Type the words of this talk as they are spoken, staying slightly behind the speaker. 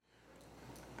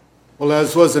Well,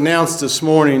 as was announced this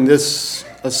morning, this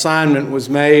assignment was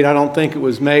made. I don't think it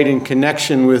was made in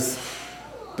connection with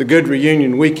the Good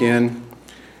Reunion weekend.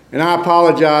 And I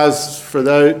apologize to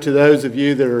those of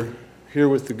you that are here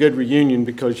with the Good Reunion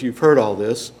because you've heard all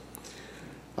this.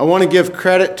 I want to give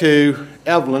credit to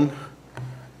Evelyn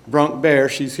Brunk Bear.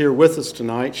 She's here with us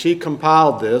tonight. She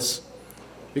compiled this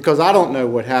because I don't know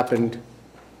what happened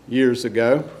years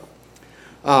ago.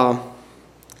 But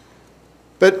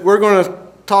we're going to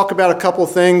talk about a couple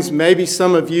things. Maybe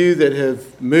some of you that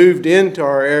have moved into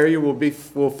our area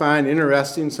will find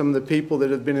interesting some of the people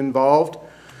that have been involved,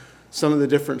 some of the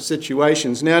different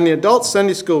situations. Now, in the adult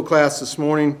Sunday school class this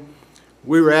morning,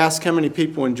 we were asked how many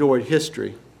people enjoyed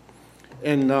history.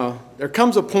 And there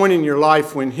comes a point in your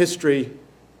life when history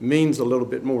means a little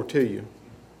bit more to you.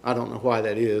 I don't know why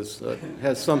that is. It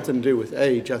has something to do with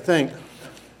age, I think.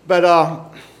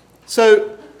 But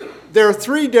so there are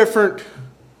three different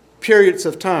periods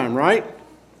of time, right?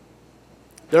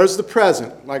 There's the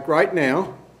present, like right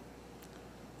now.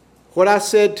 What I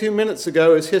said 2 minutes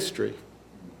ago is history.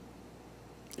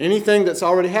 Anything that's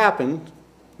already happened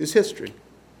is history.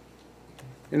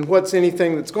 And what's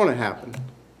anything that's going to happen?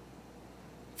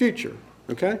 Future,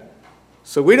 okay?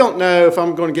 So we don't know if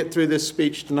I'm going to get through this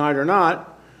speech tonight or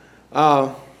not.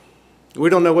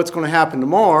 We don't know what's going to happen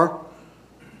tomorrow,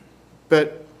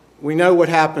 but we know what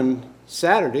happened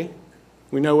Saturday.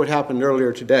 We know what happened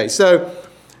earlier today. So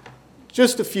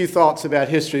just a few thoughts about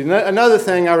history. Another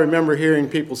thing I remember hearing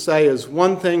people say is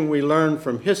one thing we learn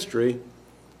from history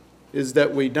is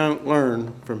that we don't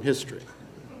learn from history.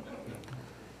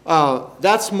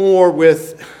 That's more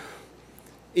with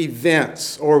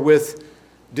events or with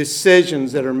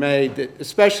decisions that are made,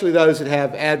 especially those that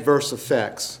have adverse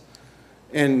effects.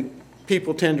 And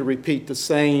people tend to repeat the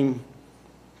same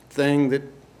thing that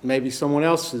maybe someone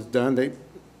else has done.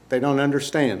 They don't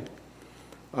understand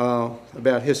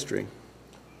about history.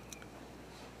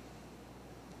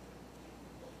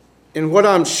 In what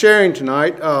I'm sharing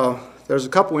tonight, there's a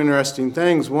couple interesting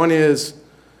things. One is,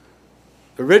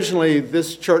 originally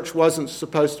this church wasn't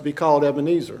supposed to be called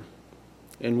Ebenezer,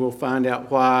 and we'll find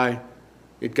out why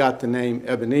it got the name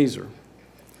Ebenezer.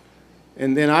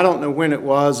 And then I don't know when it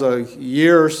was, a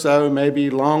year or so, maybe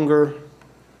longer,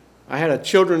 I had a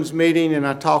children's meeting and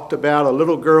I talked about a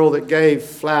little girl that gave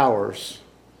flowers.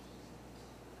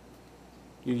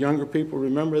 You younger people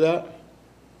remember that?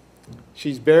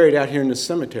 She's buried out here in the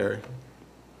cemetery.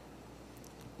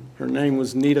 Her name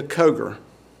was Nita Koger.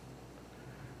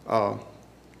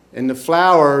 And the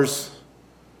flowers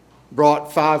brought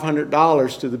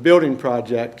 $500 to the building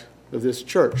project of this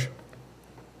church,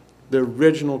 the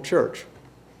original church.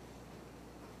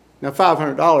 Now,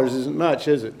 $500 isn't much,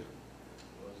 is it?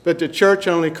 But the church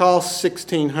only cost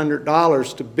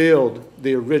 $1,600 to build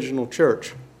the original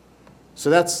church. So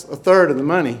that's a third of the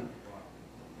money.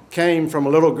 Came from a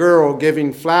little girl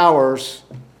giving flowers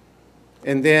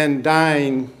and then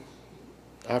dying,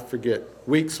 I forget,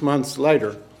 weeks, months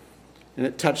later. And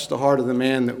it touched the heart of the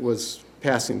man that was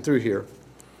passing through here.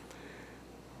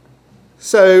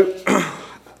 So,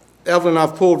 Evelyn,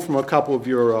 I've pulled from a couple of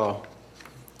your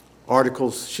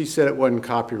articles. She said it wasn't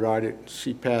copyrighted.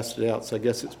 She passed it out, so I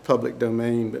guess it's public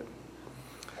domain. But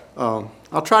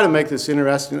I'll try to make this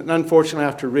interesting. And unfortunately, I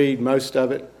have to read most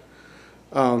of it.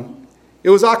 It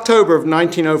was October of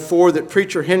 1904 that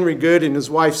preacher Henry Good and his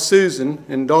wife Susan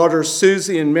and daughters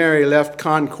Susie and Mary left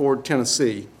Concord,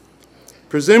 Tennessee.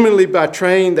 Presumably by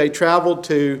train, they traveled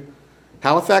to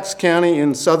Halifax County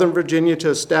in southern Virginia to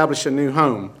establish a new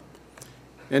home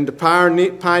and to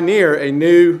pioneer a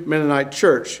new Mennonite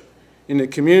church in the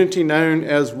community known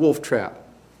as Wolf Trap.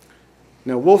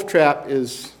 Now, Wolf Trap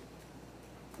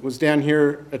was down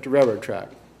here at the railroad track.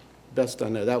 Best I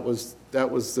know, that was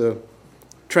the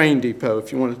train depot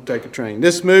if you wanted to take a train.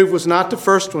 This move was not the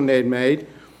first one they had made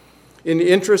in the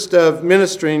interest of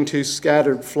ministering to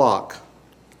scattered flock.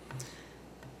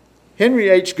 Henry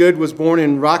H. Good was born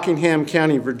in Rockingham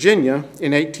County, Virginia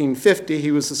in 1850.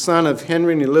 He was the son of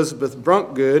Henry and Elizabeth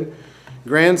Brunk Good,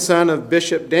 grandson of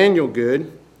Bishop Daniel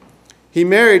Good. He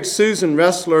married Susan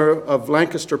Ressler of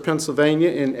Lancaster, Pennsylvania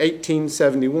in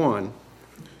 1871.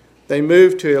 They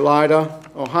moved to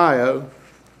Elida, Ohio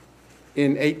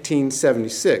in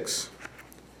 1876.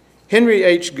 Henry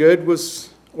H. Good was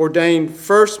ordained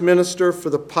first minister for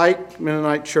the Pike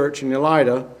Mennonite Church in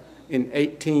Elida in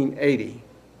 1880.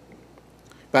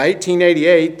 By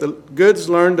 1888, the Goods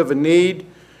learned of a need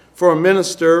for a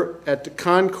minister at the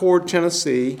Concord,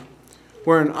 Tennessee,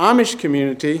 where an Amish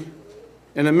community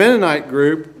and a Mennonite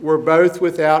group were both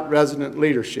without resident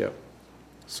leadership.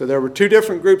 So there were two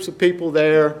different groups of people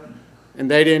there, and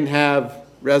they didn't have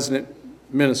resident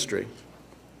ministry.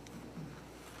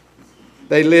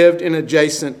 They lived in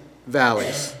adjacent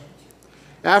valleys.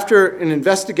 After an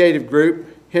investigative group,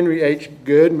 Henry H.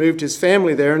 Goode moved his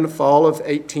family there in the fall of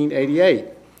 1888.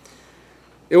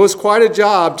 It was quite a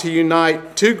job to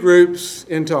unite two groups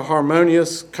into a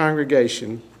harmonious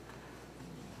congregation,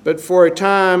 but for a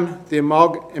time, the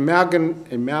amalgamation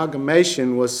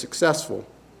was successful.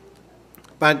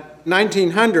 By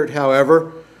 1900,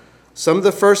 however, some of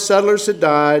the first settlers had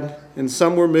died and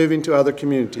some were moving to other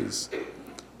communities.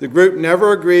 The group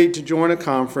never agreed to join a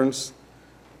conference,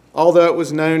 although it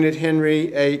was known that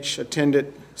Henry H.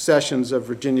 attended sessions of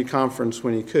Virginia Conference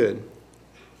when he could.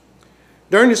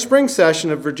 During the spring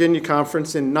session of Virginia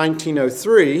Conference in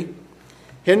 1903,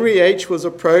 Henry H. was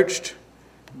approached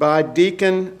by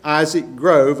Deacon Isaac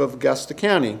Grove of Augusta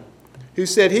County, who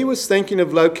said he was thinking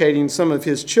of locating some of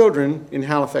his children in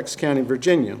Halifax County,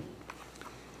 Virginia.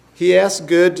 He asked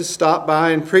Goode to stop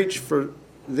by and preach for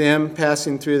them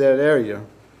passing through that area.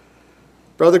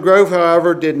 Brother Grove,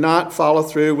 however, did not follow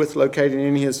through with locating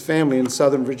any of his family in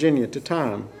southern Virginia at the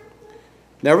time.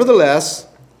 Nevertheless,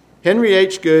 Henry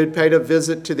H. Goode paid a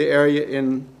visit to the area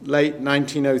in late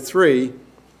 1903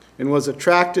 and was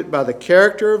attracted by the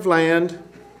character of land,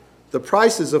 the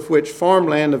prices of which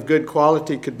farmland of good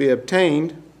quality could be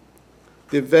obtained,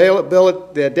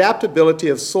 the adaptability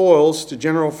of soils to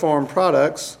general farm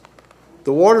products,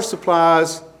 the water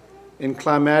supplies, and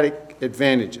climatic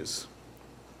advantages.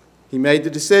 He made the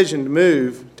decision to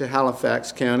move to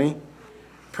Halifax County,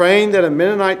 praying that a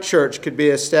Mennonite church could be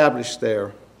established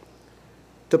there.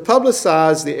 To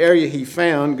publicize the area he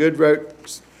found, Goode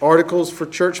wrote articles for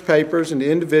church papers and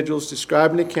to individuals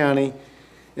describing the county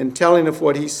and telling of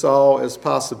what he saw as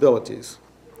possibilities.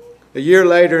 A year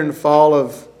later, in the fall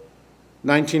of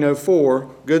 1904,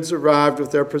 Goodes arrived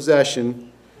with their possession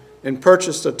and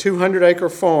purchased a 200-acre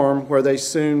farm where they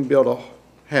soon built a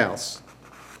house.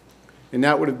 And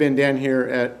that would have been down here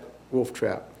at Wolf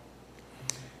Trap.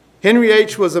 Henry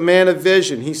H. was a man of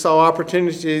vision. He saw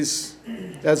opportunities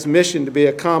as mission to be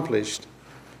accomplished.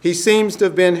 He seems to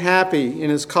have been happy in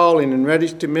his calling and ready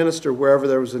to minister wherever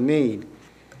there was a need.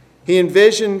 He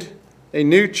envisioned a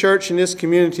new church in this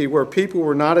community where people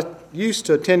were not used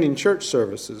to attending church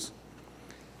services.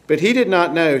 But he did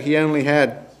not know he only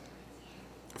had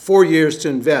 4 years to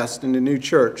invest in the new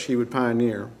church he would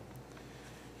pioneer.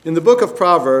 In the book of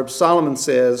Proverbs, Solomon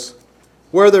says,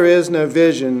 "Where there is no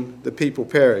vision, the people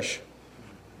perish."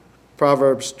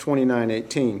 Proverbs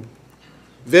 29:18.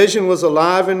 Vision was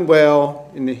alive and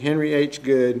well in the Henry H.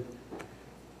 Goode,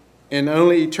 and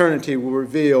only eternity will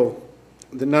reveal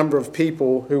the number of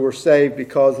people who were saved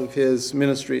because of his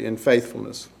ministry and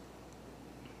faithfulness.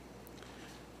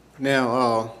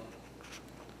 Now,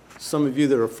 some of you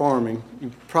that are farming, you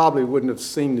probably wouldn't have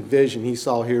seen the vision he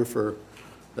saw here for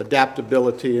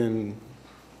adaptability, and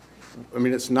I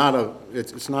mean it's not a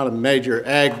major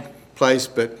ag place,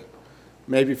 but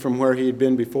maybe from where he had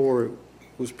been before it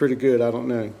was pretty good. I don't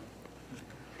know.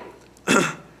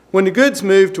 When the Goodes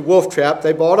moved to Wolf Trap,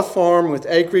 they bought a farm with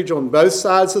acreage on both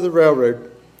sides of the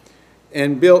railroad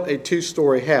and built a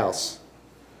 2-story house.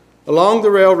 Along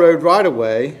the railroad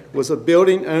right-of-way was a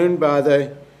building owned by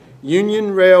the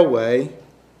Union Railway,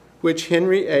 which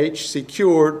Henry H.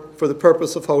 secured for the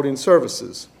purpose of holding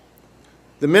services.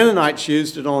 The Mennonites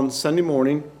used it on Sunday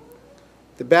morning.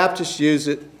 The Baptists used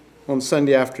it on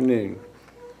Sunday afternoon.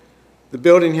 The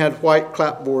building had white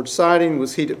clapboard siding,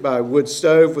 was heated by a wood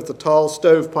stove with a tall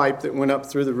stovepipe that went up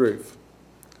through the roof.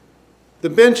 The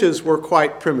benches were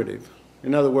quite primitive.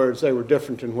 In other words, they were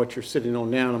different than what you're sitting on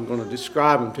now, and I'm going to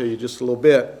describe them to you just a little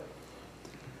bit.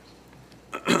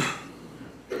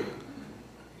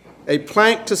 A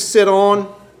plank to sit on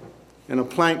and a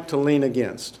plank to lean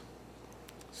against.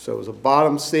 So it was a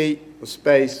bottom seat with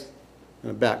space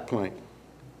and a back plank.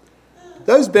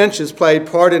 Those benches played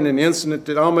part in an incident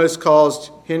that almost caused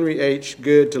Henry H.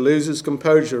 Goode to lose his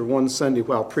composure one Sunday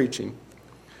while preaching.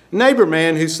 A neighbor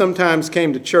man who sometimes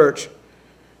came to church,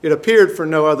 it appeared for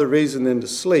no other reason than to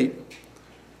sleep,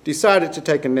 decided to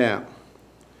take a nap.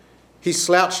 He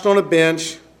slouched on a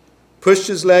bench, pushed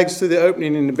his legs through the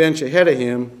opening in the bench ahead of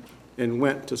him, and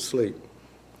went to sleep.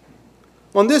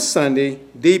 On this Sunday,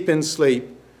 deep in sleep,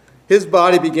 his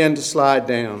body began to slide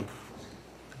down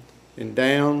and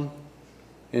down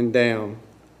and down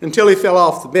until he fell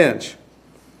off the bench.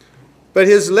 But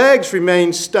his legs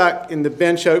remained stuck in the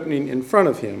bench opening in front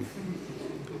of him,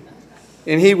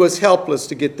 and he was helpless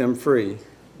to get them free.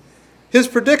 His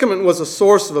predicament was a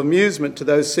source of amusement to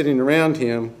those sitting around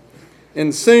him,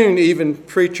 and soon even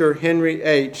preacher Henry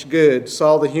H. Goode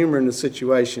saw the humor in the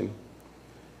situation.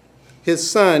 His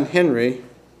son, Henry,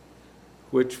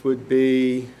 which would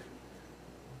be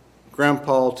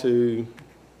grandpa to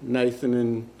Nathan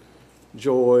and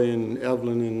Joy and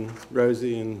Evelyn and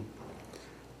Rosie and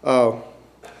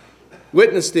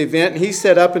witnessed the event. He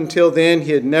said up until then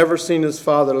he had never seen his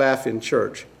father laugh in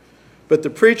church. But the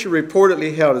preacher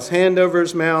reportedly held his hand over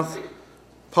his mouth,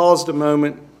 paused a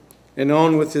moment, and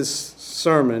on with his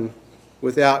sermon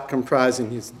without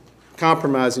compromising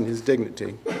his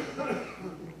dignity.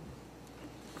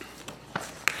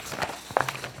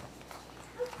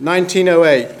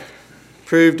 "1908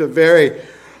 proved a very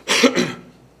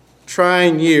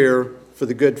trying year for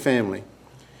the Good family.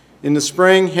 In the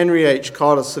spring, Henry H.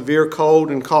 caught a severe cold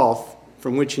and cough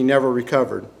from which he never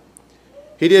recovered.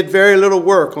 He did very little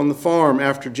work on the farm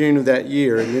after June of that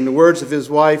year, and in the words of his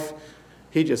wife,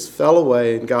 he just fell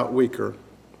away and got weaker.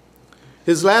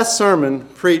 His last sermon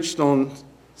preached on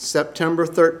September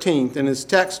 13th, and his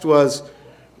text was,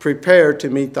 'Prepare to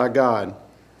meet thy God,'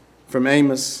 from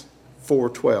Amos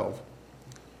 4:12.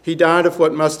 He died of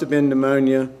what must have been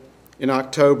pneumonia in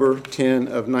October 10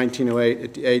 of 1908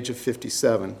 at the age of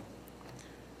 57.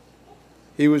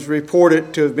 He was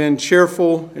reported to have been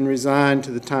cheerful and resigned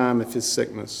to the time of his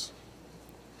sickness.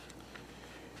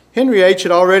 Henry H.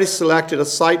 had already selected a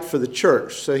site for the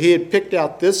church, so he had picked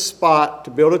out this spot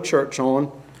to build a church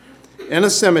on and a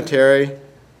cemetery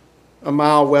a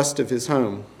mile west of his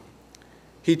home.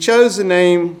 He chose the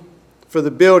name for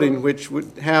the building which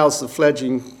would house the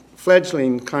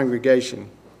fledgling congregation.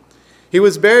 He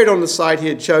was buried on the site he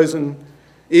had chosen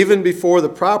even before the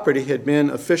property had been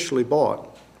officially bought.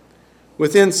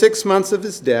 Within 6 months of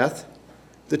his death,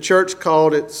 the church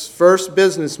called its first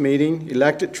business meeting,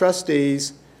 elected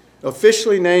trustees,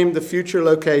 officially named the future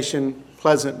location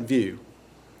Pleasant View.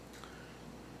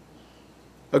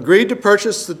 Agreed to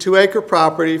purchase the 2-acre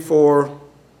property for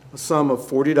a sum of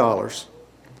 $40.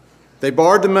 They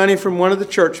borrowed the money from one of the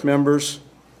church members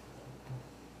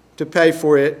to pay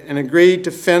for it and agreed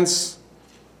to fence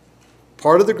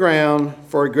part of the ground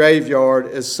for a graveyard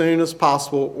as soon as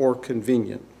possible or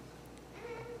convenient.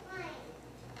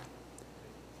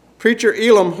 Preacher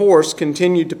Elam Horse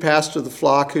continued to pastor the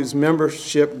flock, whose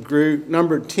membership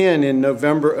numbered 10 in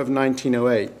November of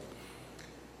 1908.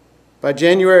 By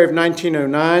January of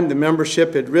 1909, the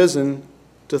membership had risen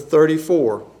to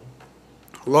 34,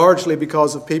 largely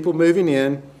because of people moving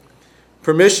in.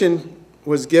 Permission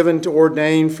was given to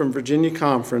ordain from Virginia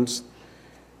Conference,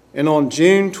 and on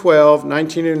June 12,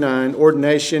 1909,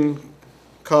 ordination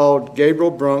called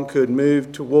Gabriel Brunk, who had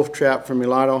moved to Wolf Trap from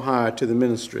Elida, Ohio, to the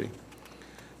ministry.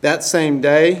 That same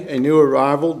day, a new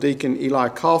arrival, Deacon Eli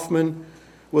Kaufman,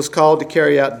 was called to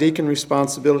carry out deacon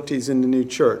responsibilities in the new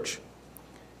church.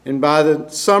 And by the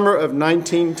summer of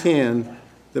 1910,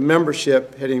 the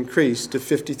membership had increased to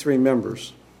 53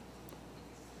 members.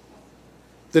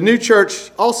 The new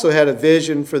church also had a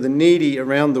vision for the needy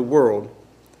around the world,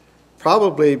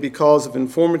 probably because of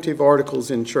informative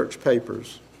articles in church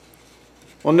papers.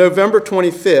 On November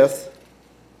 25th,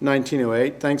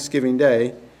 1908, Thanksgiving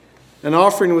Day, an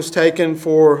offering was taken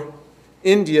for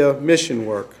India mission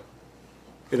work.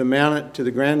 It amounted to the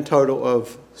grand total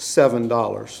of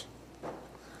 $7.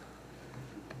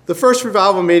 The first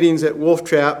revival meetings at Wolf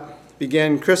Trap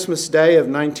began Christmas Day of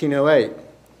 1908.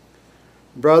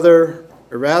 Brother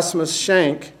Erasmus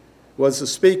Shank was the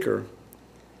speaker.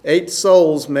 8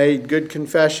 souls made good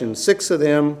confession, 6 of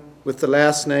them with the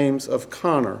last names of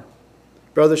Connor.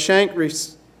 Brother Shank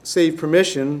received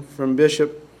permission from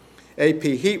Bishop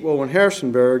A.P. Heatwell in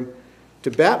Harrisonburg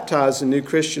to baptize the new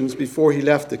Christians before he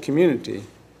left the community,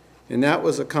 and that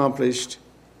was accomplished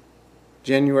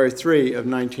January 3 of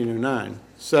 1909.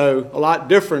 So a lot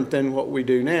different than what we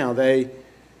do now. They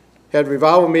had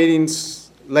revival meetings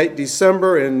late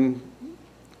December and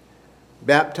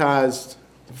baptized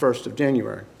the 1st of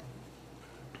January.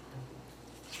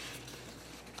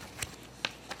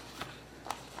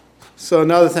 So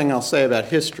another thing I'll say about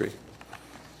history.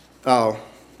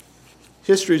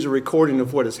 History is a recording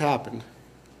of what has happened.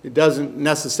 It doesn't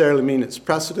necessarily mean it's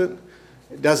precedent.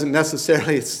 It doesn't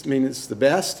necessarily mean it's the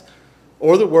best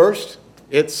or the worst.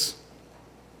 It's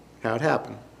how it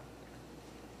happened.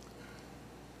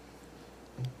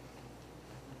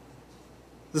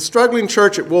 The struggling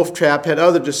church at Wolf Trap had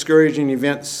other discouraging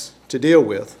events to deal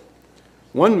with.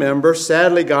 One member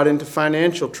sadly got into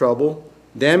financial trouble,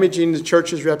 damaging the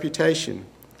church's reputation.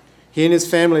 He and his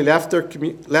family left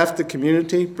the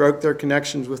community, broke their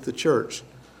connections with the church.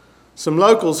 Some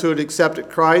locals who had accepted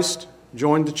Christ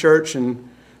joined the church and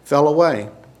fell away.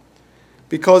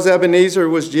 Because Ebenezer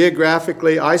was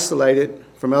geographically isolated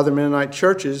from other Mennonite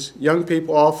churches, young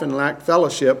people often lacked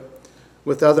fellowship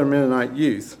with other Mennonite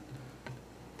youth.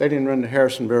 They didn't run to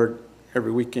Harrisonburg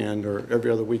every weekend or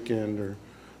every other weekend,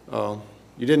 or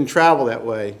you didn't travel that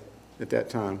way at that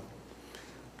time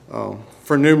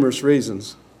for numerous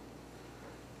reasons.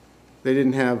 They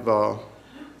didn't have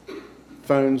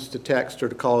phones to text or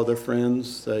to call their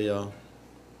friends.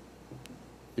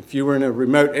 If you were in a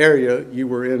remote area, you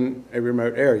were in a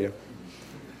remote area.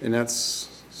 And that's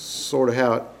sort of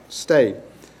how it stayed.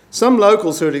 Some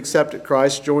locals who had accepted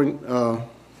Christ joined,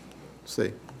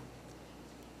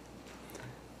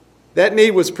 that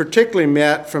need was particularly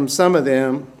met from some of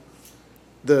them.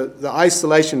 The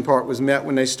isolation part was met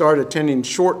when they started attending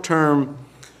short Bible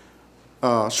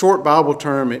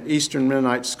term at Eastern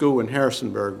Mennonite School in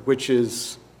Harrisonburg, which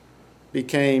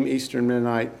became Eastern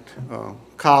Mennonite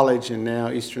College and now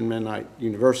Eastern Mennonite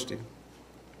University.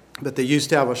 But they used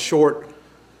to have a short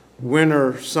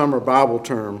summer Bible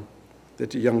term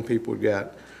that the young people would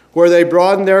get, where they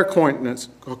broadened their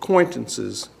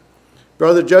acquaintances.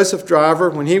 Brother Joseph Driver,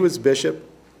 when he was bishop,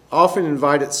 often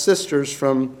invited sisters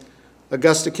from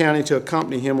Augusta County to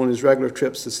accompany him on his regular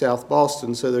trips to South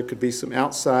Boston so there could be some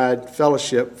outside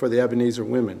fellowship for the Ebenezer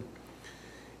women.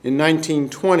 In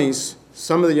 1920s,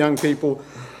 some of the young people,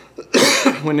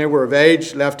 when they were of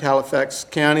age, left Halifax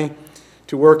County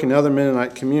to work in other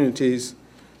Mennonite communities.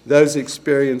 Those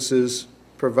experiences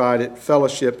provided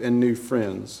fellowship and new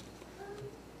friends.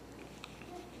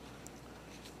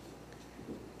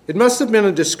 It must have been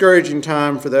a discouraging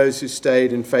time for those who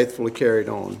stayed and faithfully carried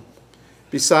on.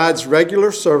 Besides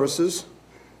regular services,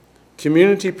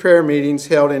 community prayer meetings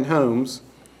held in homes,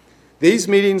 these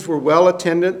meetings were well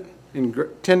attended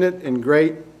and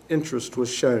great interest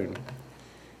was shown.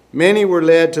 Many were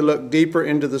led to look deeper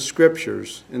into the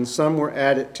scriptures, and some were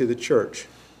added to the church.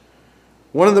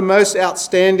 One of the most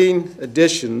outstanding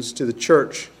additions to the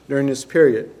church during this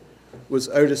period was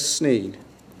Otis Sneed,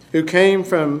 who came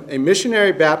from a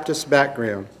missionary Baptist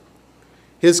background.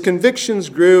 His convictions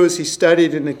grew as he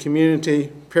studied in the community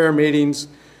prayer meetings,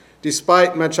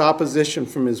 despite much opposition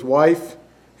from his wife,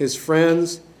 his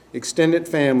friends, extended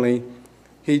family.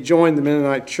 He joined the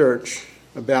Mennonite Church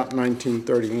about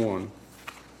 1931.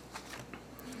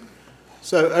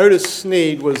 So Otis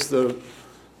Sneed was the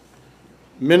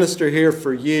minister here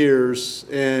for years,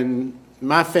 and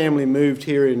my family moved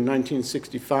here in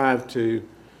 1965 to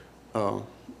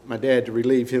my dad to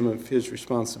relieve him of his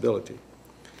responsibility.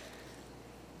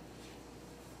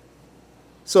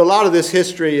 So a lot of this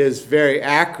history is very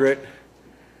accurate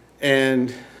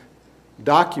and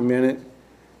documented,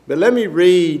 but let me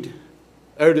read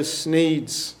Otis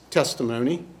Sneed's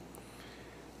testimony.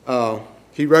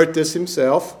 He wrote this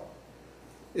himself.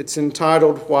 It's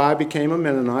entitled Why I Became a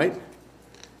Mennonite.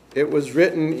 It was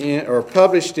written in, or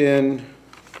published in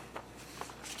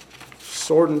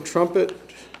Sword and Trumpet,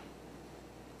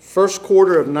 first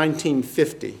quarter of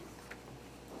 1950.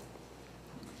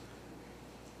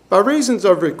 By reasons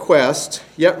of request,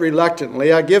 yet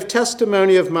reluctantly, I give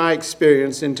testimony of my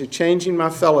experience into changing my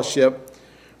fellowship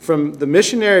from the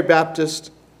Missionary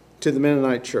Baptist to the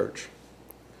Mennonite Church.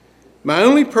 My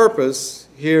only purpose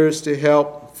here is to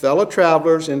help fellow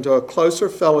travelers into a closer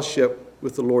fellowship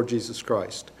with the Lord Jesus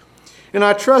Christ. And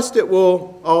I trust it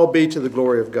will all be to the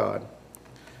glory of God.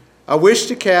 I wish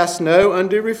to cast no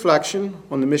undue reflection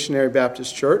on the Missionary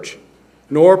Baptist Church,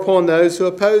 nor upon those who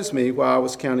opposed me while I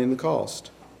was counting the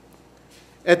cost.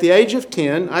 At the age of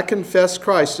 10, I confessed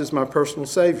Christ as my personal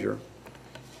Savior,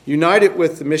 united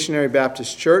with the Missionary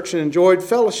Baptist Church, and enjoyed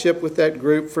fellowship with that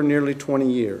group for nearly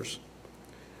 20 years.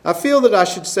 I feel that I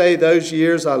should say those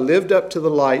years I lived up to the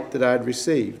light that I had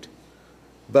received.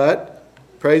 But,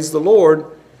 praise the Lord,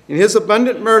 in His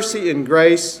abundant mercy and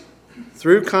grace,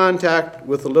 through contact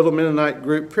with the Little Mennonite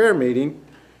Group prayer meeting,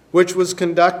 which was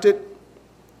conducted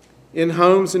in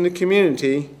homes in the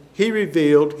community,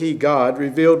 God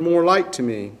revealed more light to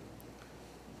me.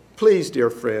 Please, dear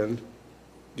friend,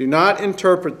 do not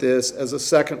interpret this as a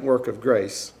second work of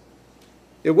grace.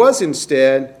 It was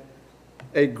instead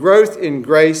a growth in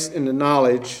grace in the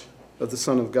knowledge of the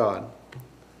Son of God.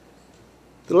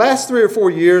 The last 3 or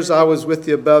 4 years I was with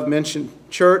the above-mentioned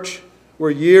church were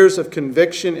years of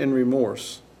conviction and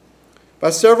remorse.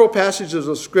 By several passages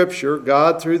of Scripture,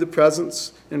 God, through the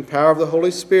presence and power of the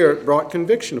Holy Spirit, brought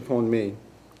conviction upon me.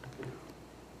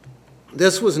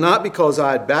 This was not because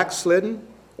I had backslidden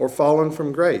or fallen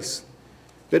from grace,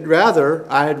 but rather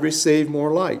I had received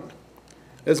more light.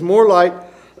 As more light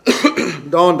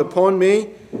dawned upon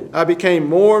me, I became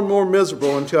more and more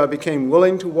miserable until I became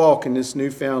willing to walk in this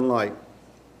newfound light.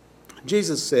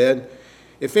 Jesus said,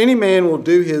 "If any man will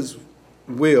do his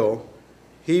will,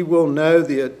 he will know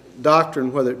the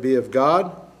doctrine, whether it be of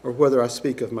God or whether I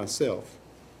speak of myself."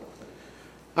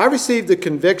 I received the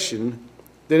conviction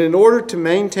that in order to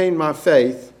maintain my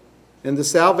faith, and the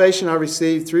salvation I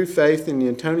received through faith in the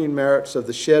atoning merits of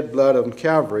the shed blood on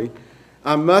Calvary,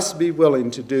 I must be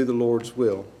willing to do the Lord's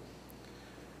will.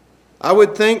 I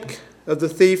would think of the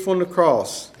thief on the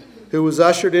cross who was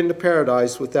ushered into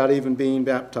paradise without even being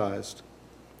baptized.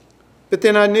 But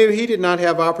then I knew he did not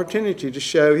have opportunity to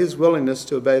show his willingness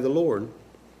to obey the Lord.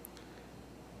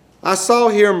 I saw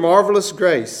here marvelous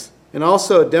grace and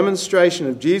also a demonstration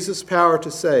of Jesus' power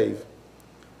to save.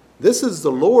 This is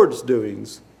the Lord's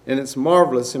doings, and it's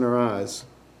marvelous in our eyes.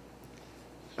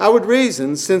 I would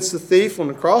reason, since the thief on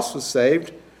the cross was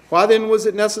saved, why then was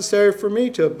it necessary for me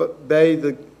to obey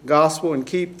the gospel and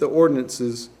keep the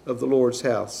ordinances of the Lord's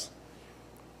house?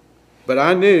 But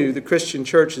I knew the Christian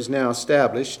church is now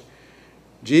established.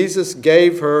 Jesus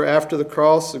gave her, after the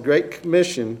cross, a great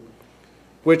commission,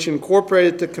 which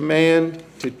incorporated the command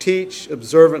to teach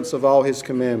observance of all his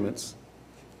commandments.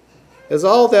 As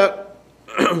all that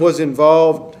was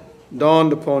involved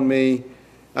dawned upon me,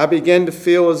 I began to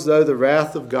feel as though the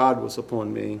wrath of God was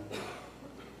upon me.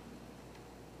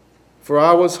 For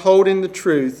I was holding the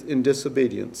truth in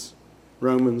disobedience.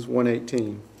 Romans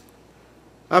 1:18.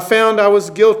 I found I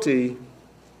was guilty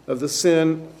of the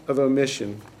sin of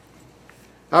omission.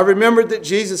 I remembered that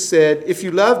Jesus said, "If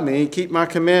you love me, keep my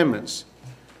commandments."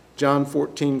 John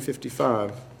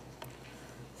 14:55.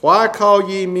 Why call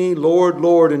ye me Lord,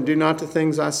 Lord, and do not the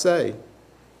things I say?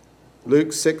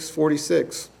 Luke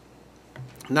 6:46.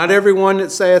 Not everyone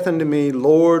that saith unto me,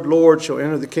 Lord, Lord, shall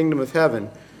enter the kingdom of heaven,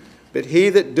 but he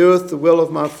that doeth the will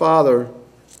of my Father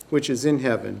which is in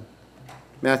heaven.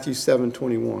 Matthew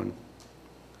 7:21.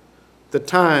 The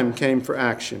time came for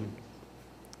action.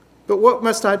 But what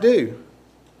must I do?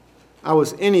 I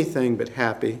was anything but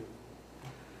happy.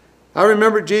 I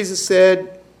remember Jesus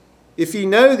said, "If ye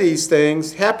know these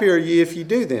things, happy are ye if ye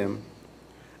do them."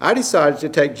 I decided to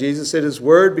take Jesus at his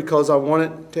word because I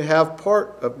wanted to have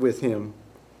part with him.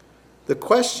 The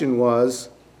question was,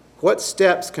 what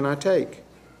steps can I take?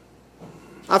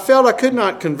 I felt I could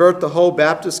not convert the whole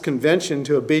Baptist convention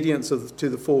to obedience to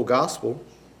the full gospel.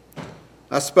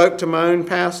 I spoke to my own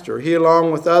pastor. He,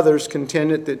 along with others,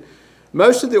 contended that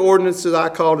most of the ordinances I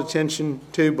called attention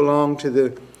to belonged to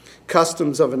the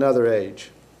customs of another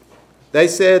age. They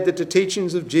said that the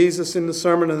teachings of Jesus in the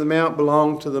Sermon on the Mount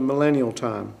belonged to the millennial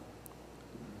time.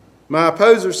 My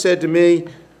opposer said to me,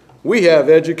 "We have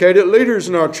educated leaders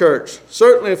in our church.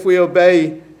 Certainly if we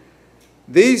obey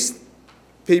these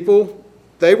people,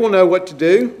 they will know what to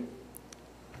do."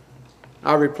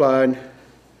 I replied,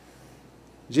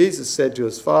 Jesus said to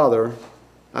his Father,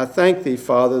 "I thank thee,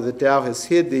 Father, that thou hast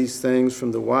hid these things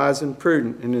from the wise and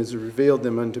prudent and hast revealed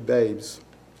them unto babes."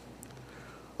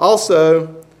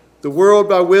 Also, the world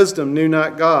by wisdom knew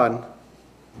not God,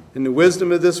 and the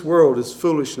wisdom of this world is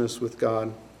foolishness with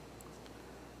God.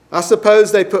 I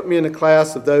suppose they put me in a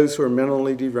class of those who are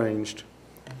mentally deranged.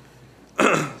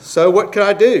 So what could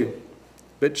I do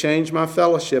but change my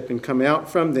fellowship and come out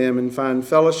from them and find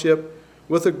fellowship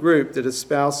with a group that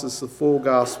espouses the full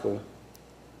gospel?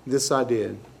 This I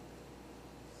did.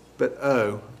 But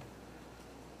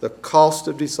the cost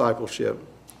of discipleship.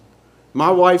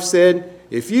 My wife said,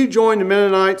 "If you join the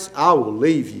Mennonites, I will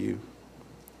leave you."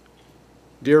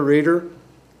 Dear reader,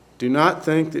 do not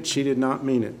think that she did not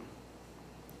mean it.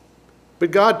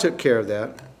 But God took care of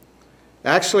that.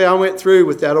 Actually, I went through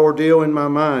with that ordeal in my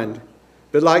mind.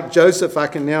 But like Joseph, I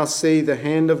can now see the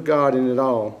hand of God in it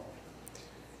all.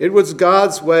 It was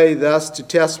God's way thus to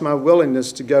test my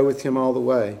willingness to go with him all the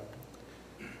way.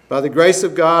 By the grace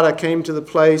of God, I came to the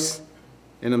place,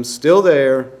 and am still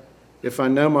there if I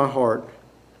know my heart.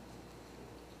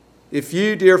 If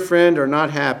you, dear friend, are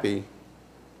not happy,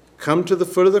 come to the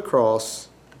foot of the cross,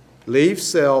 leave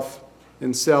self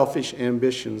and selfish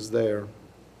ambitions there.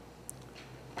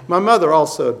 My mother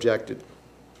also objected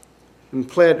and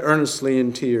pled earnestly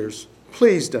in tears,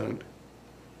 "Please don't."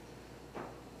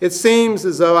 It seems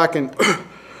as though I can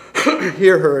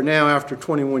hear her now after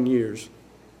 21 years.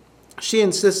 She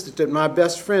insisted that my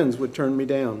best friends would turn me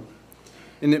down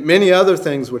and that many other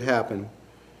things would happen.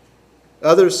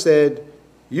 Others said,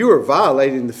 "You are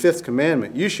violating the fifth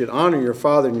commandment. You should honor your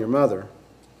father and your mother."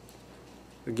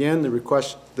 Again,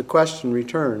 the question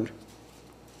returned.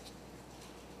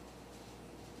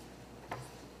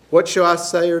 What shall I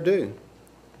say or do?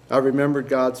 I remembered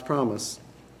God's promise.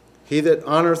 He that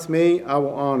honoreth me, I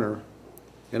will honor.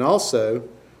 And also,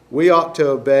 we ought to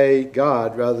obey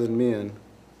God rather than men.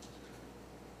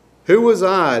 Who was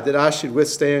I that I should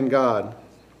withstand God?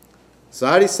 So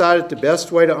I decided the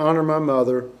best way to honor my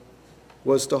mother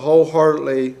was to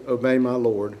wholeheartedly obey my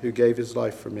Lord, who gave his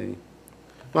life for me.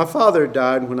 My father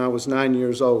died when I was 9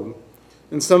 years old,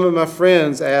 and some of my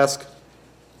friends asked,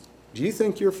 do you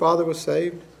think your father was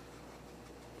saved?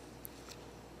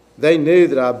 They knew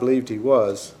that I believed he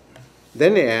was.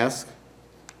 Then they asked,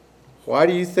 why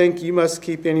do you think you must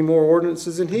keep any more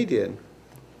ordinances than he did?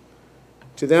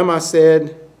 To them I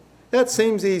said, that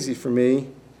seems easy for me.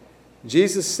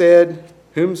 Jesus said,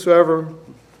 whomsoever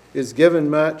is given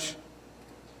much,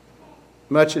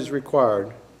 much is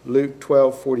required. Luke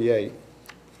 12:48.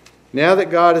 Now that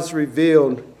God has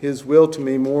revealed his will to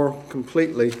me more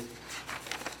completely,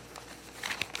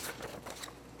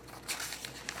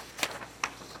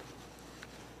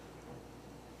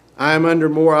 I am under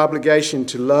more obligation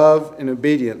to love and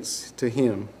obedience to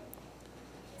him.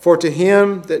 For to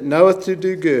him that knoweth to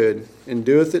do good and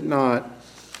doeth it not,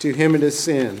 to him it is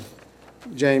sin.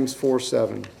 James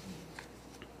 4:7.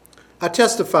 I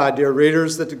testify, dear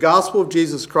readers, that the gospel of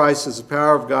Jesus Christ is the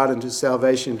power of God unto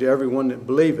salvation to everyone that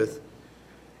believeth.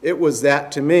 It was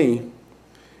that to me.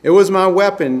 It was my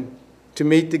weapon to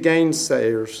meet the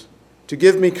gainsayers, to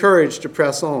give me courage to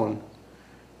press on.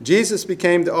 Jesus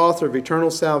became the author of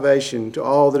eternal salvation to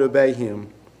all that obey him.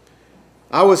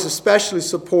 I was especially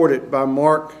supported by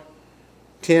Mark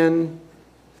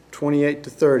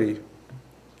 10:28-30.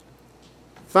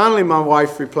 Finally, my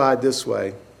wife replied this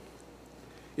way,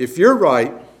 if you're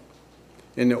right,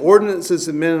 and the ordinances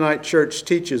the Mennonite church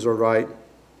teaches are right,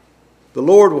 the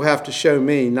Lord will have to show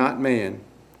me, not man.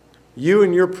 You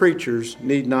and your preachers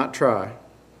need not try.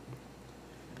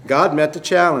 God met the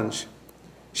challenge.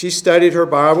 She studied her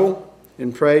Bible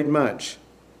and prayed much.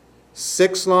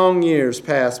 6 long years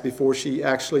passed before she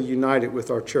actually united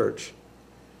with our church.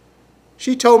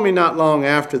 She told me not long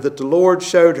after that the Lord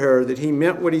showed her that he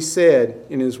meant what he said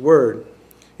in his word,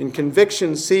 and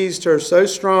conviction seized her so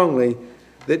strongly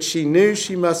that she knew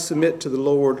she must submit to the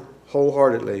Lord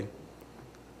wholeheartedly.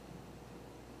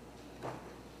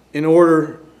 In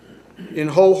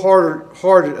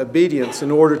wholehearted obedience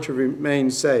in order to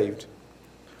remain saved.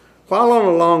 While on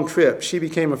a long trip, she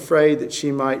became afraid that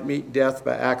she might meet death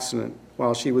by accident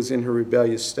while she was in her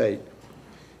rebellious state.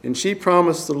 And she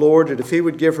promised the Lord that if he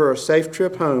would give her a safe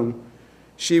trip home,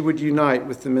 she would unite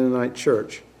with the Mennonite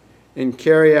church and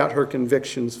carry out her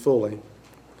convictions fully.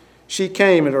 She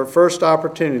came at her first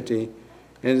opportunity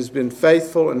and has been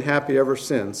faithful and happy ever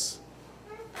since.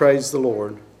 Praise the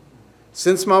Lord.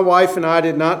 Since my wife and I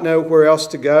did not know where else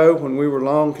to go when we were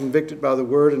long convicted by the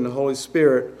Word and the Holy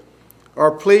Spirit,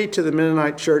 our plea to the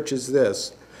Mennonite church is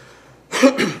this.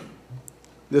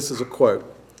 This is a quote.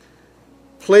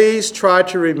 Please try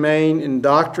to remain in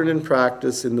doctrine and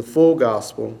practice in the full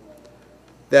gospel,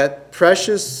 that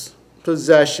precious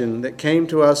possession that came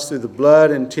to us through the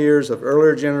blood and tears of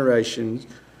earlier generations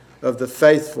of the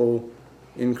faithful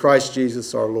in Christ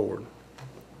Jesus our Lord.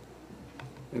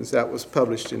 And that was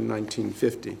published in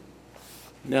 1950.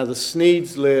 Now the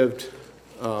Sneeds lived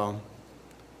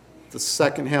the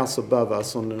second house above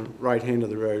us on the right hand of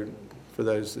the road, for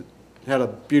those that had a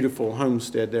beautiful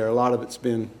homestead there. A lot of it's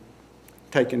been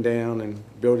taken down and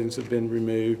buildings have been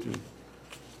removed. And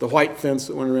the white fence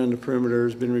that went around the perimeter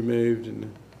has been removed, and the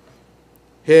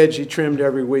hedge he trimmed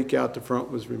every week out the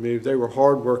front was removed. They were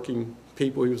hardworking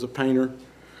people. He was a painter.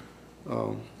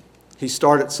 He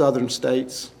started Southern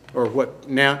States, or what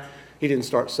now, he didn't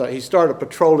start, he started a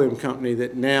petroleum company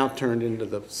that now turned into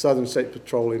the Southern State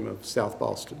Petroleum of South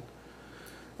Boston.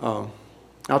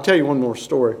 I'll tell you one more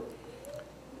story.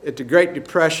 At the Great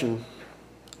Depression,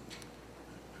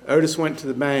 Otis went to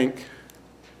the bank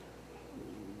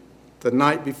the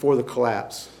night before the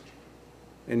collapse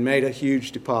and made a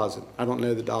huge deposit. I don't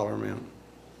know the dollar amount.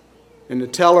 And the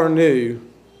teller knew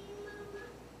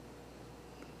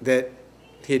that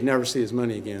he'd never see his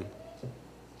money again.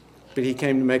 But he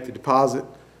came to make the deposit.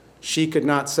 She could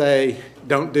not say,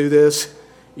 don't do this.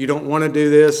 You don't want to do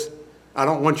this. I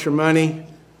don't want your money.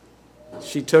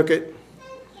 She took it,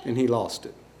 and he lost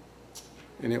it.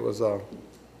 And it was a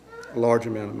large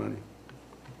amount of money.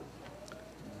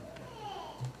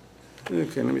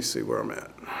 Okay, let me see where I'm at.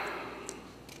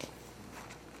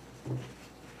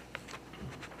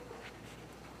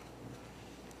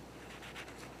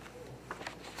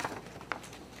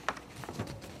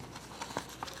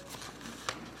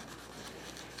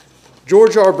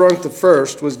 George R. Brunk I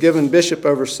was given bishop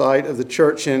oversight of the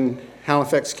church in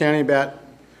Halifax County about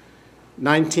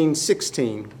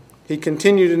 1916. He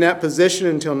continued in that position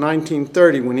until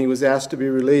 1930 when he was asked to be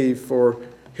relieved for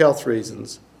health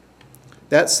reasons.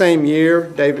 That same year,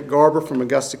 David Garber from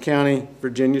Augusta County,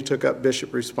 Virginia, took up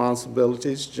bishop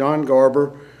responsibilities. John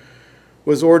Garber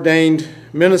was ordained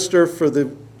minister for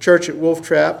the church at Wolf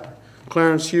Trap.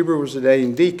 Clarence Huber was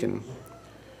ordained deacon.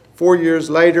 4 years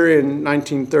later, in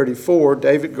 1934,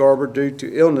 David Garber, due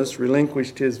to illness,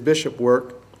 relinquished his bishop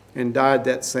work and died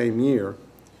that same year.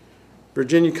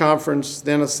 Virginia Conference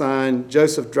then assigned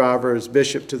Joseph Driver as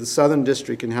bishop to the Southern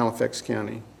District in Halifax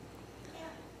County.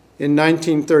 In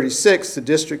 1936, the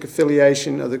district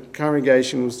affiliation of the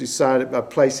congregation was decided by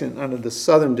placing it under the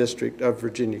Southern District of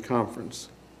Virginia Conference.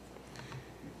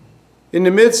 In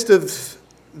the midst of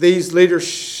these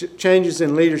changes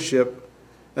in leadership,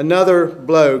 another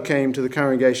blow came to the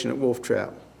congregation at Wolf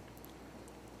Trap.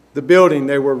 The building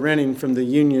they were renting from the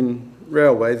Union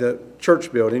Railway, the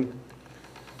church building,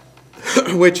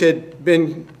 which had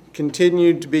been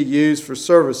continued to be used for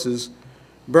services,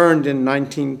 burned in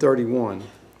 1931.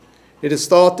 It is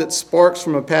thought that sparks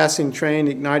from a passing train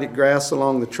ignited grass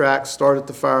along the track, started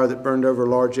the fire that burned over a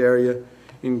large area,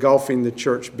 engulfing the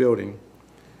church building.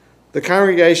 The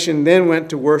congregation then went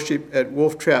to worship at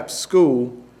Wolf Trap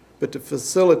School, but the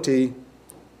facility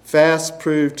fast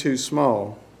proved too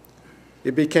small.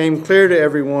 It became clear to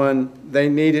everyone they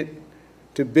needed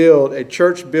to build a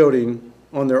church building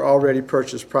on their already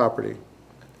purchased property.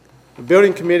 The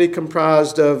building committee,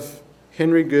 comprised of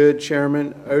Henry Good,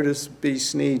 chairman, Otis B.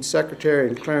 Sneed, secretary,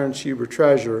 and Clarence Huber,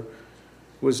 treasurer,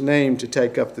 was named to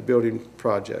take up the building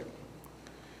project.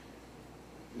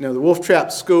 Now, the Wolf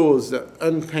Trap School is the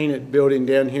unpainted building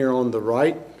down here on the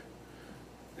right,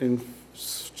 and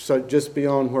so just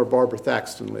beyond where Barbara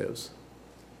Thaxton lives.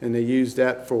 And they used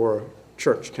that for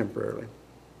church temporarily.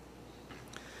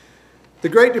 The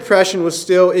Great Depression was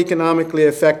still economically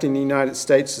affecting the United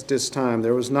States at this time.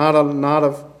 There was not a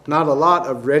lot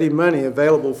of ready money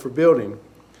available for building.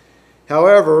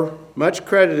 However, much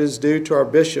credit is due to our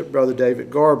bishop, Brother David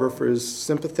Garber, for his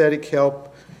sympathetic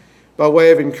help by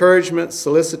way of encouragement,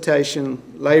 solicitation,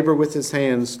 labor with his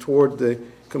hands toward the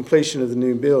completion of the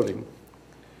new building.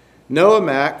 Noah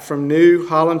Mack from New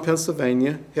Holland,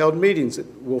 Pennsylvania, held meetings at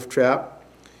Wolf Trap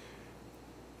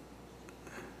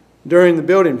during the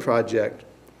building project.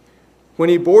 When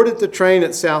he boarded the train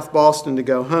at South Boston to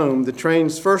go home, the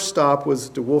train's first stop was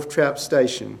at the Wolf Trap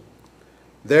station.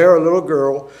 There, a little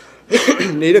girl,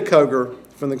 Nita Koger,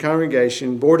 from the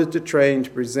congregation, boarded the train to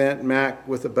present Mack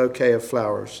with a bouquet of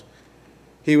flowers.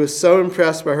 He was so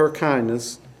impressed by her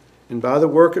kindness and by the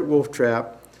work at Wolf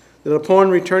Trap that upon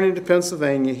returning to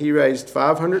Pennsylvania, he raised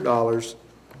 $500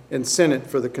 and sent it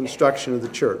for the construction of the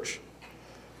church.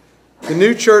 The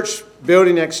new church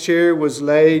building exterior was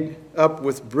laid up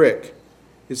with brick.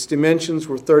 Its dimensions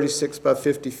were 36 by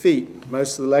 50 feet.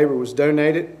 Most of the labor was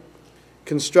donated.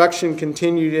 Construction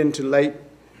continued into late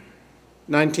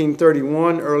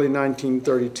 1931, early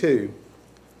 1932.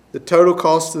 The total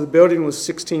cost of the building was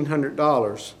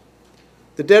 $1,600.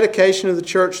 The dedication of the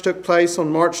church took place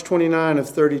on March 29 of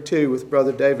 32 with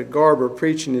Brother David Garber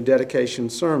preaching the dedication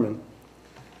sermon.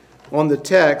 On the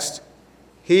text,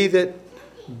 "He that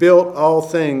built all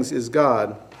things is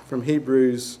God," from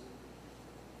Hebrews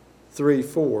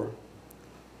 3:4.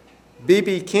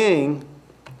 B.B. King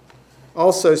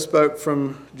also spoke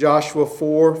from Joshua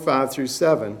 4:5 through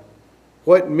 7.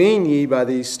 "What mean ye by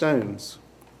these stones?"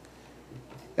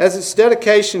 As its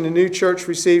dedication, the new church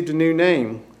received a new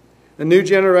name. A new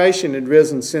generation had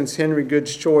risen since Henry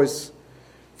Good's choice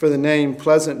for the name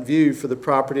Pleasant View for the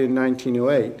property in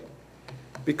 1908.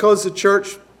 Because the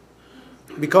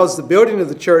building of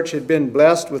the church had been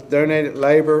blessed with donated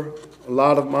labor, a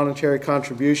lot of monetary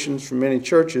contributions from many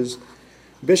churches,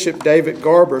 Bishop David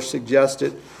Garber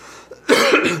suggested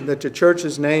that the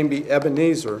church's name be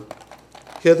Ebenezer.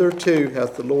 "Hitherto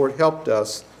hath the Lord helped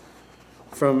us,"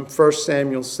 from 1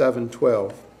 Samuel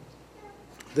 7:12.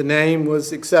 The name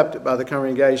was accepted by the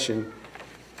congregation,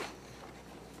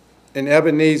 and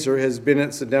Ebenezer has been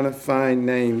its identifying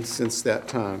name since that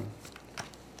time.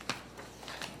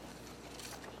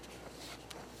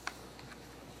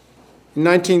 In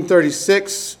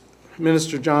 1936,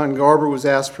 Minister John Garber was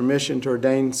asked permission to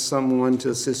ordain someone to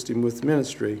assist him with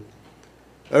ministry.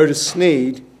 Otis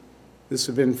Sneed, this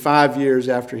had been 5 years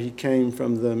after he came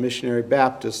from the Missionary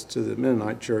Baptist to the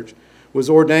Mennonite Church, was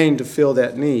ordained to fill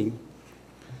that need.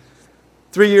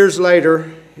 3 years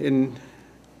later, in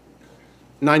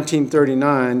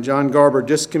 1939, John Garber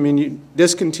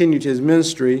discontinued his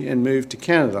ministry and moved to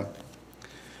Canada.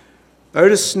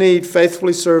 Otis Sneed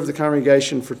faithfully served the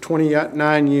congregation for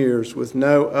 29 years with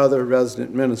no other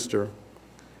resident minister,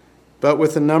 but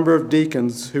with a number of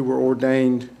deacons who were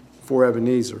ordained for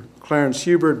Ebenezer. Clarence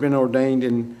Huber had been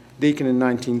ordained deacon in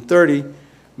 1930,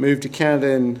 moved to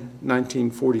Canada in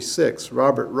 1946.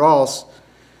 Robert Ross,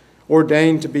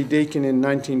 ordained to be deacon in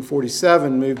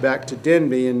 1947, moved back to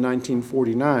Denby in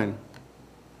 1949.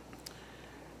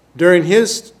 During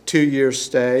his 2-year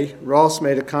stay, Ross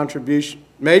made a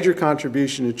major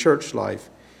contribution to church life.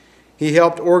 He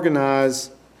helped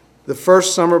organize the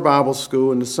first summer Bible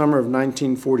school in the summer of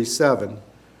 1947.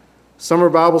 Summer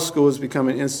Bible School has become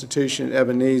an institution at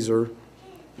Ebenezer,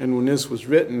 and when this was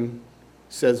written,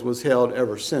 it says was held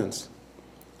ever since.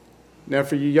 Now,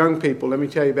 for you young people, let me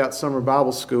tell you about Summer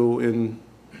Bible School in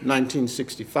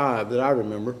 1965 that I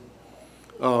remember.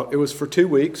 It was for 2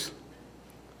 weeks.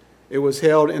 It was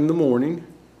held in the morning.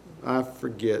 I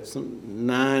forget,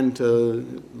 9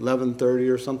 to 11:30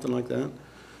 or something like that.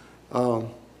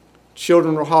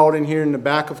 Children were hauled in here in the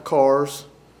back of cars,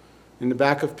 in the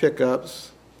back of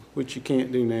pickups, which you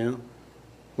can't do now.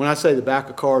 When I say the back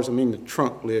of cars, I mean the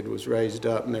trunk lid was raised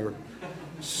up and they were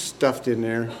stuffed in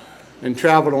there, and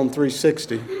traveled on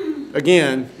 360.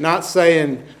 Again, not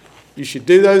saying you should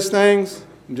do those things,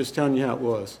 I'm just telling you how it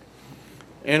was.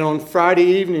 And on Friday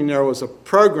evening, there was a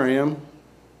program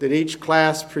that each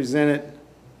class presented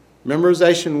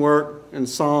memorization work and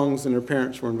songs, and their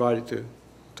parents were invited to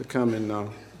come and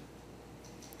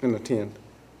attend.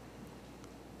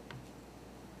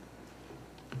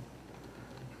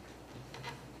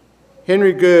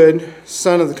 Henry Good,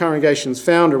 son of the congregation's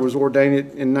founder, was ordained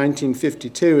in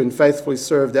 1952 and faithfully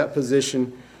served that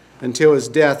position until his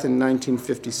death in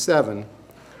 1957.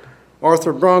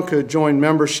 Arthur Bronco joined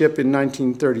membership in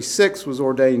 1936, was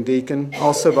ordained deacon,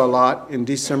 also by lot, in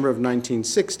December of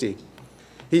 1960.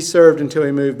 He served until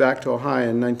he moved back to Ohio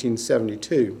in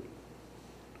 1972.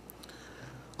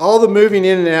 All the moving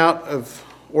in and out of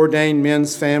ordained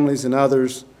men's families and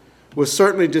others was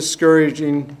certainly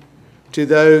discouraging to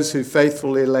those who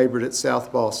faithfully labored at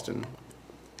South Boston.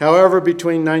 However,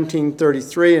 between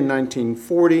 1933 and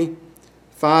 1940,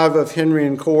 5 of Henry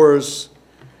and Cora's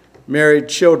married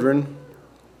children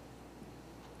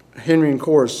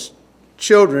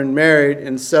married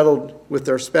and settled with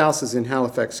their spouses in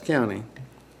Halifax County.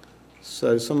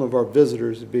 So some of our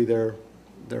visitors would be their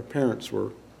parents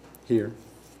were here.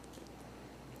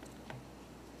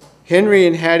 Henry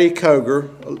and Hattie Koger,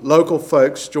 local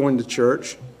folks, joined the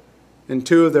church, and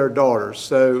 2 of their daughters.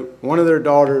 So one of their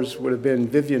daughters would have been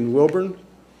Vivian Wilburn.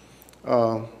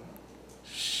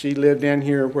 She lived down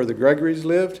here where the Gregorys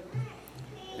lived.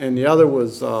 And the other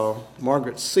was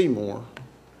Margaret Seymour.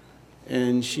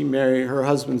 And she married, her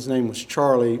husband's name was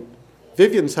Charlie.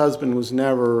 Vivian's husband was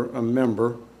never a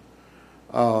member.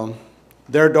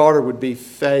 Their daughter would be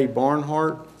Faye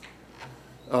Barnhart.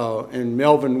 And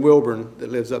Melvin Wilburn, that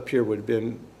lives up here, would have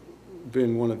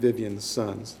been one of Vivian's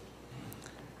sons.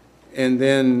 And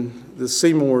then the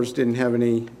Seymours didn't have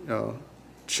any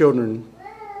children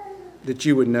that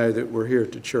you would know that were here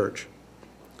at the church.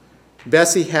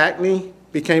 Bessie Hackney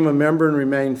became a member and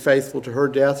remained faithful to her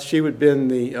death. She would have been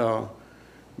the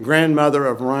grandmother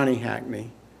of Ronnie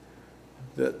Hackney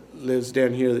that lives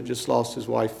down here that just lost his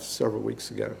wife several weeks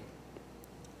ago.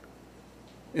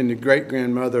 And the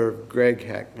great-grandmother of Greg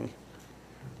Hackney.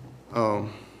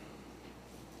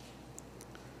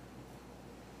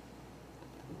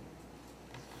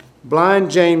 Blind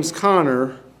James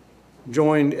Connor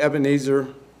joined Ebenezer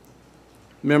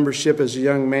membership as a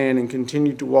young man and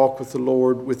continued to walk with the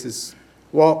Lord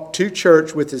walk to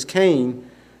church with his cane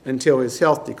until his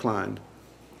health declined.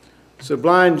 So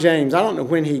blind James, I don't know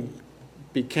when he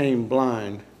became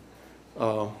blind.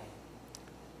 For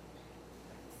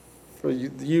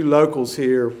you locals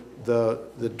here,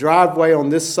 the driveway on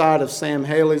this side of Sam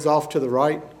Haley's off to the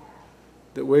right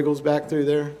that wiggles back through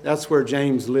there, that's where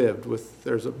James lived.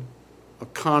 There's a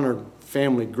Connor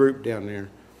family group down there.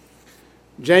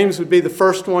 James would be the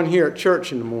first one here at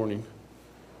church in the morning.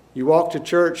 You walk to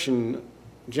church and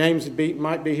James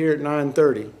might be here at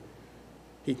 9:30.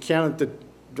 He counted the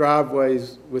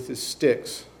driveways with his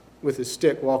stick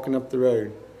walking up the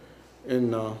road.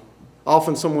 And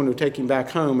often someone would take him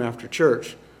back home after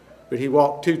church, but he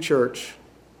walked to church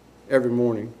every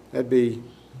morning. That'd be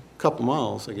a couple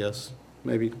miles, I guess,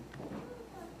 maybe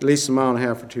at least 1.5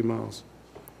 miles or 2 miles.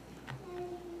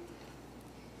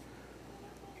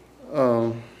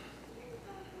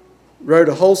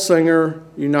 Rhoda Holsinger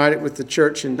united with the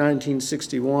church in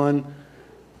 1961.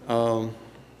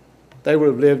 They would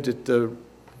have lived at the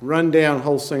rundown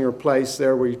Holsinger place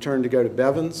there where you turn to go to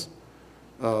Bevins,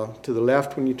 to the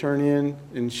left when you turn in,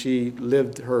 and she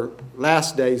lived her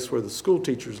last days where the school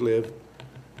teachers lived,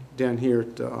 down here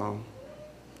at the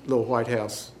little white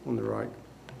house on the right.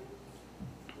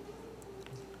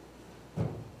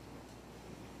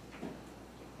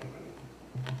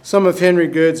 Some of Henry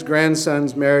Good's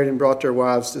grandsons married and brought their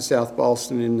wives to South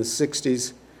Boston in the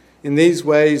 60s. In these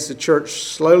ways, the church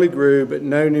slowly grew, but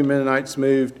no new Mennonites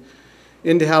moved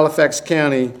into Halifax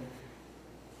County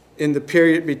in the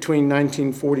period between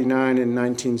 1949 and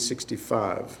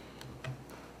 1965.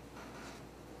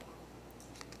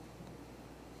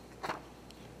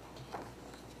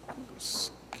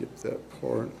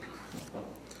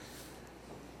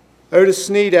 Otis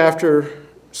Sneed, after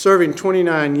serving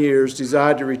 29 years,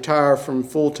 decided to retire from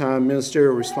full-time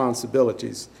ministerial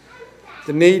responsibilities.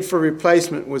 The need for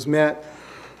replacement was met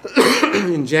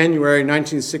in January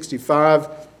 1965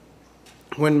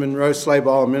 when Monroe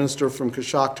Slabaugh, a minister from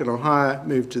Coshocton, Ohio,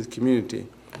 moved to the community.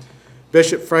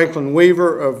 Bishop Franklin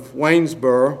Weaver of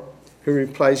Waynesboro, who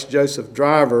replaced Joseph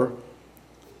Driver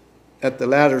at the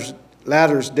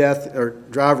latter's death, or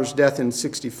Driver's death in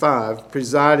 65,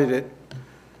 presided at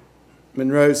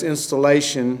Monroe's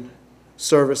installation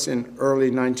service in early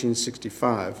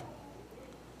 1965.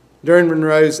 During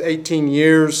Monroe's 18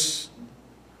 years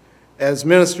as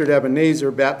minister at Ebenezer,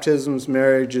 baptisms,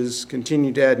 marriages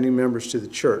continued to add new members to the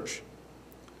church.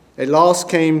 A loss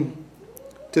came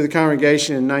to the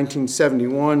congregation in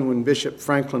 1971 when Bishop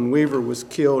Franklin Weaver was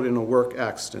killed in a work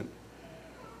accident.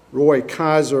 Roy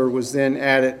Kaiser was then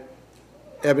added,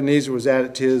 Ebenezer was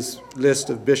added to his list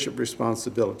of bishop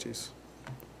responsibilities.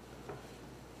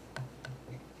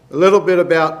 A little bit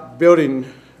about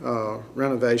building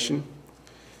renovation.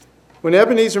 When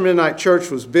Ebenezer Mennonite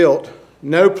Church was built,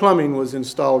 no plumbing was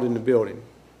installed in the building.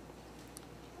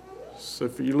 So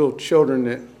for you little children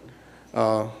that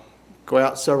go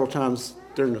out several times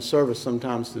during the service,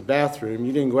 sometimes to the bathroom,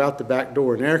 you didn't go out the back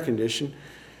door and air condition.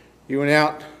 You went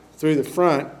out through the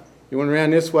front. You went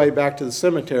around this way back to the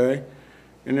cemetery,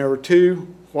 and there were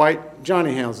two white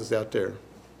Johnny houses out there.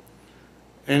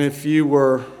 And if you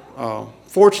were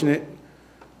fortunate,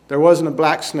 there wasn't a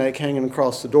black snake hanging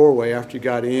across the doorway after you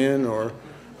got in, or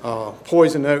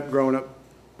poison oak growing up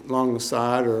along the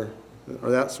side, or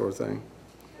that sort of thing.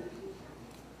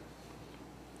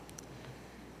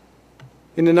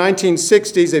 In the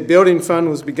 1960s, a building fund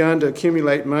was begun to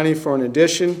accumulate money for an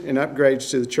addition and upgrades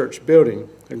to the church building.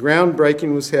 A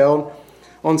groundbreaking was held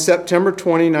on September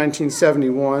 20,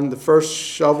 1971. The first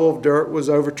shovel of dirt was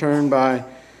overturned by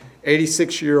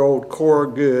 86-year-old Cora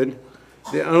Good,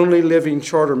 the only living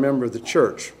charter member of the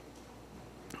church.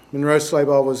 Monroe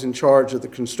Slabaugh was in charge of the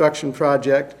construction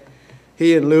project.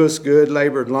 He and Lewis Good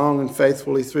labored long and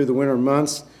faithfully through the winter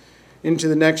months into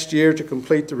the next year to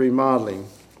complete the remodeling.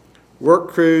 Work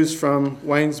crews from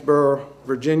Waynesboro,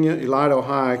 Virginia, Elida,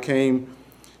 Ohio came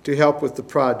to help with the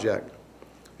project.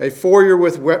 A foyer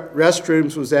with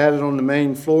restrooms was added on the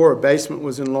main floor. A basement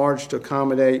was enlarged to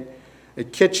accommodate a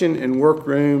kitchen and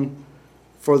workroom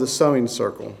for the sewing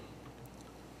circle.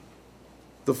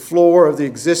 The floor of the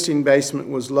existing basement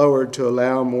was lowered to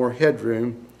allow more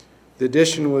headroom. The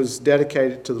addition was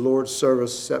dedicated to the Lord's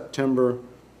service September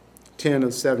 10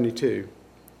 of 72.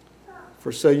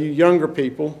 For so you younger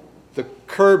people, the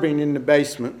curbing in the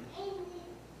basement,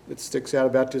 it sticks out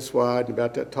about this wide and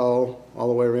about that tall all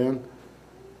the way around.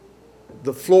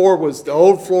 The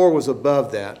old floor was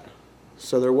above that,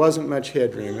 so there wasn't much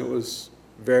headroom. It was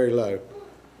very low.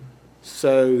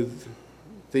 So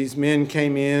these men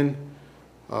came in,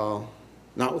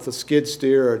 not with a skid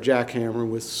steer or a jackhammer,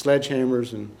 with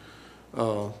sledgehammers, and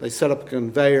they set up a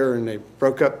conveyor and they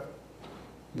broke up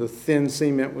the thin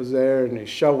cement was there, and they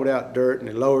shoveled out dirt and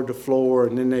they lowered the floor,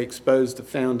 and then they exposed the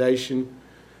foundation.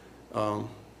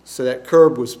 So that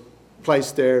curb was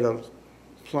placed there to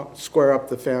square up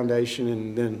the foundation,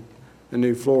 and then the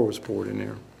new floor was poured in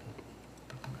there.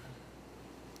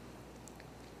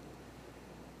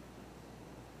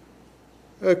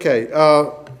 Okay,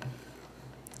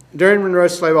 during Monroe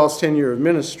Slabaugh's tenure of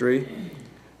ministry,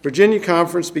 Virginia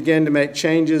Conference began to make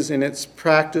changes in its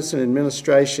practice and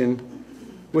administration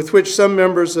with which some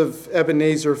members of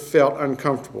Ebenezer felt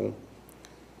uncomfortable.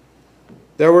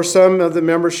 There were some of the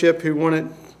membership who wanted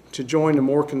to join the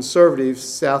more conservative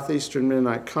Southeastern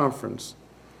Mennonite Conference.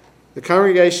 The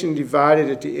congregation divided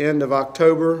at the end of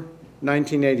October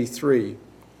 1983.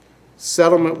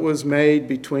 Settlement was made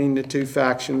between the two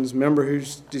factions.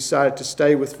 Members who decided to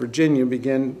stay with Virginia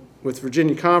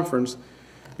Conference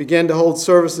began to hold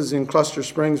services in Cluster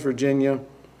Springs, Virginia,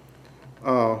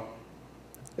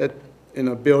 in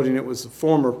a building. It was a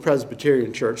former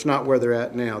Presbyterian church, not where they're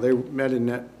at now. They met in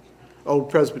that old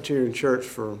Presbyterian church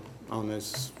for, I don't know,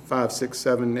 5, 6,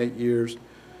 7, 8 years.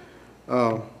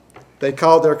 They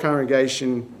called their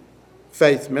congregation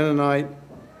Faith Mennonite,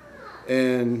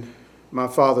 and my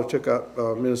father took up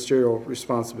ministerial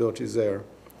responsibilities there.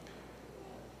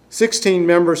 16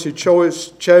 members who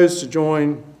chose to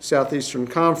join Southeastern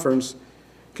Conference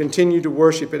continued to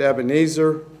worship at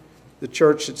Ebenezer, the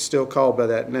church that's still called by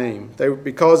that name.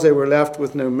 Because they were left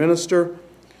with no minister,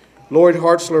 Lloyd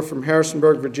Hartzler from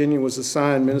Harrisonburg, Virginia, was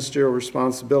assigned ministerial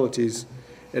responsibilities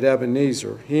at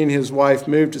Ebenezer. He and his wife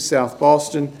moved to South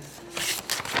Boston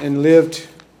and lived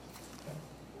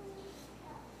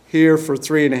here for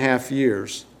 3.5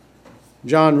 years.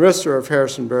 John Risser of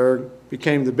Harrisonburg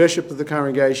became the bishop of the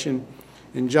congregation,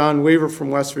 and John Weaver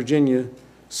from West Virginia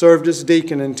served as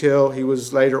deacon until he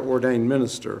was later ordained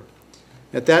minister.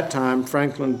 At that time,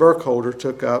 Franklin Burkholder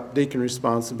took up deacon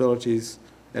responsibilities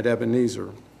at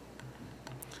Ebenezer.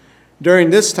 During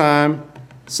this time,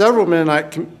 several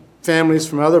Mennonite families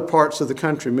from other parts of the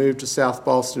country moved to South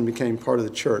Boston and became part of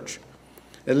the church.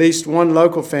 At least one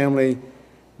local family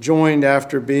joined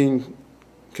after being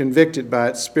convicted by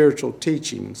its spiritual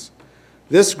teachings.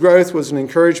 This growth was an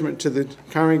encouragement to the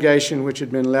congregation, which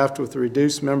had been left with a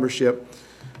reduced membership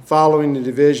following the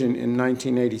division in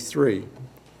 1983.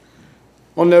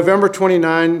 On November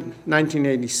 29,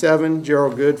 1987,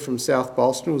 Gerald Good from South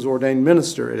Boston was ordained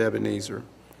minister at Ebenezer.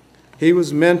 He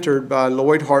was mentored by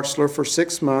Lloyd Hartzler for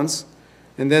 6 months,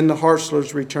 and then the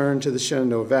Hartzlers returned to the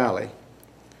Shenandoah Valley.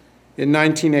 In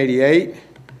 1988,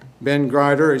 Ben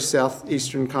Grider, a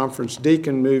Southeastern Conference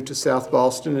deacon, moved to South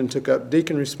Boston and took up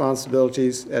deacon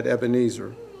responsibilities at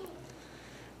Ebenezer.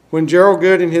 When Gerald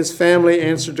Good and his family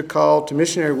answered the call to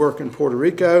missionary work in Puerto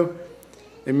Rico,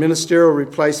 a ministerial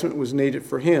replacement was needed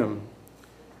for him.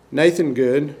 Nathan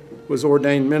Good was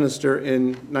ordained minister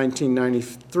in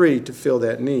 1993 to fill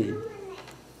that need.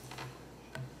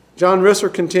 John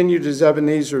Risser continued as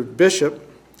Ebenezer bishop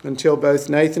until both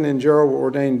Nathan and Gerald were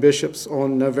ordained bishops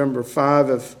on November 5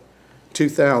 of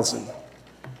 2000.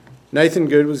 Nathan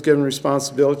Good was given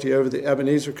responsibility over the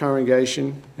Ebenezer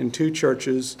congregation and 2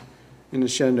 churches in the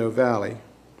Shenandoah Valley.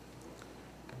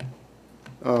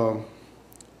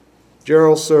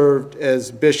 Gerald served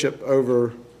as bishop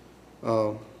over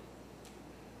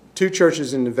 2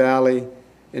 churches in the valley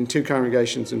and 2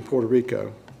 congregations in Puerto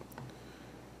Rico.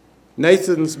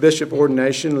 Nathan's bishop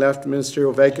ordination left a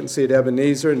ministerial vacancy at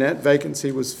Ebenezer, and that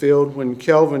vacancy was filled when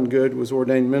Kelvin Good was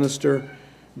ordained minister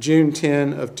June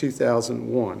 10 of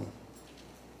 2001.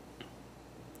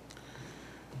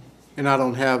 And I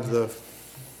don't have the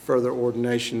further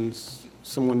ordinations.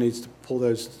 Someone needs to pull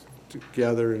those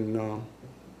together and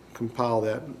compile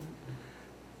that.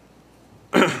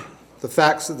 The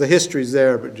facts, the history's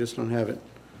there, but just don't have it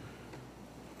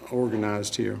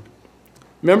organized here.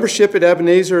 Membership at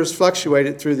Ebenezer has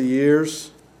fluctuated through the years.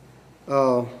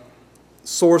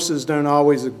 Sources don't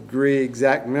always agree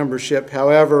exact membership.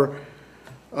 However,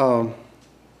 that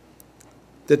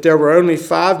there were only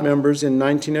 5 members in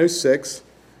 1906.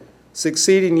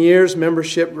 Succeeding years,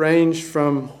 membership ranged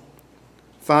from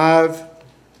 5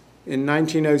 in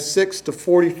 1906 to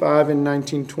 45 in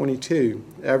 1922.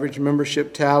 Average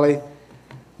membership tally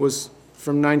was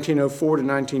from 1904 to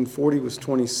 1940 was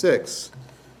 26.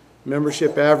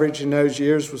 Membership average in those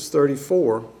years was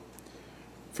 34.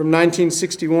 From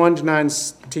 1961 to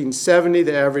 1970,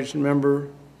 the average number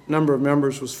of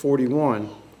members was 41.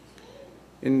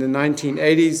 In the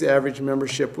 1980s, the average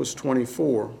membership was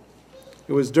 24.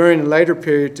 It was during a later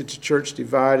period that the church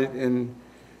divided and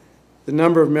the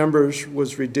number of members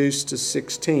was reduced to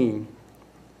 16.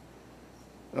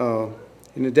 In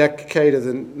the decade of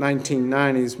the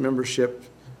 1990s, membership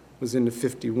was in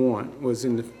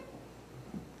the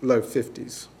low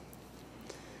 50s.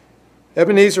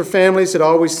 Ebenezer families had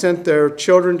always sent their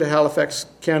children to Halifax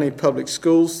County Public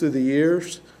Schools through the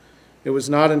years. It was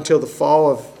not until the fall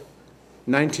of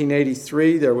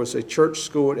 1983 there was a church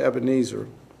school at Ebenezer.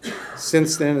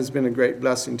 Since then, it's been a great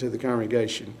blessing to the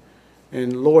congregation.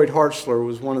 And Lloyd Hartzler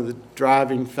was one of the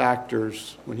driving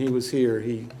factors when he was here.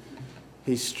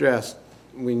 He stressed,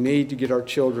 we need to get our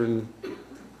children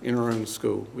in our own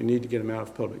school. We need to get them out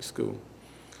of public school.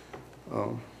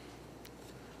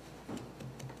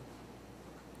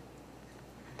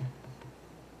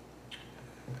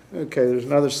 Okay, there's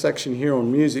another section here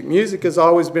on music. Music has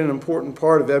always been an important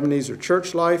part of Ebenezer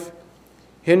church life.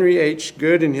 Henry H.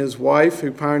 Good and his wife,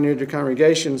 who pioneered the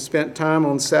congregation, spent time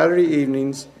on Saturday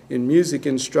evenings in music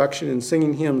instruction and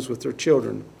singing hymns with their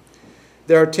children.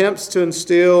 Their attempts to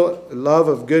instill a love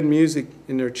of good music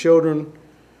in their children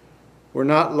were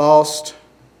not lost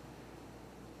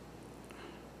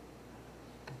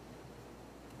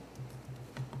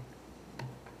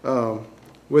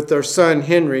with their son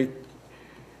Henry,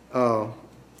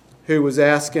 who was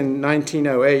asked in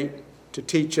 1908 to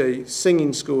teach a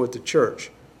singing school at the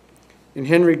church. And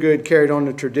Henry Good carried on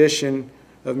the tradition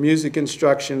of music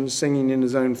instruction, singing in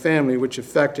his own family, which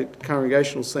affected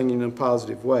congregational singing in a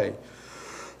positive way.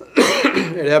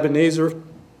 At Ebenezer,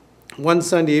 one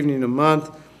Sunday evening a month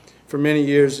for many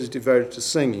years is devoted to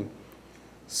singing.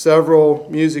 Several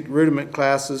music rudiment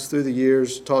classes through the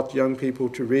years taught young people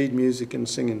to read music and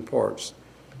sing in parts.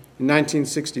 In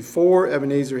 1964,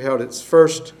 Ebenezer held its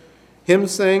first hymn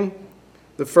sing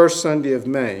the first Sunday of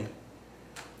May,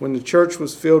 when the church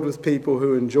was filled with people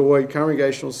who enjoyed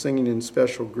congregational singing in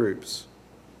special groups.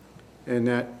 and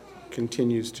that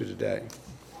continues to today.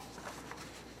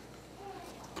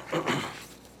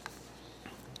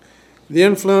 The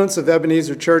influence of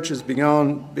Ebenezer Church has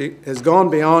gone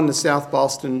beyond the South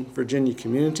Boston, Virginia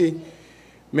community.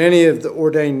 Many of the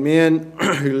ordained men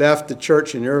who left the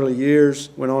church in early years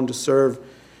went on to serve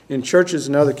in churches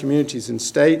in other communities and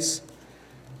states.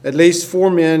 At least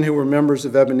 4 men who were members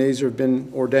of Ebenezer have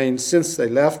been ordained since they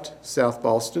left South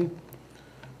Boston.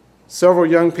 Several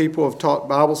young people have taught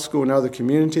Bible school in other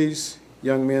communities.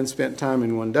 Young men spent time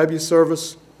in 1W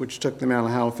service, which took them out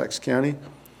of Halifax County.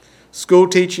 School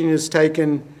teaching has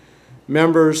taken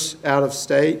members out of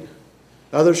state.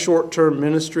 Other short-term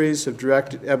ministries have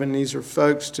directed Ebenezer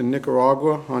folks to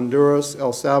Nicaragua, Honduras,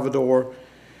 El Salvador,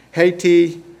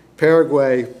 Haiti,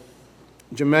 Paraguay,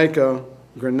 Jamaica,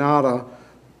 Grenada,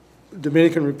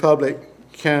 Dominican Republic,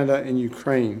 Canada, and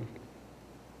Ukraine.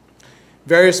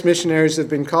 Various missionaries have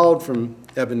been called from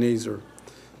Ebenezer.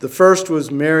 The first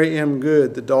was Mary M.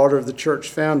 Good, the daughter of the church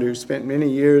founder, who spent many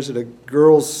years at a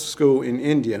girls' school in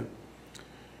India.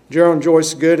 Gerald and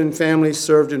Joyce Good and family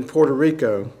served in Puerto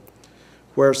Rico,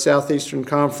 where Southeastern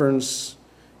Conference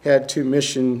had 2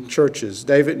 mission churches.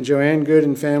 David and Joanne Good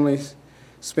and family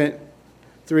spent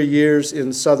 3 years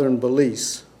in southern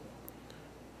Belize.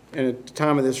 And at the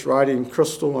time of this writing,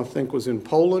 Crystal, I think, was in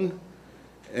Poland,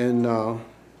 and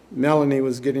Melanie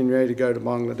was getting ready to go to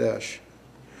Bangladesh.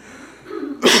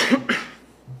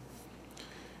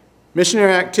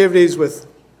 Missionary activities with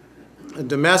a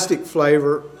domestic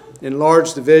flavor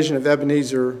enlarged the vision of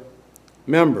Ebenezer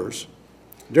members.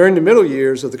 During the middle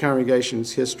years of the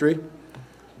congregation's history,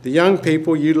 the young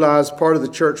people utilized part of the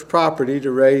church property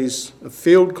to raise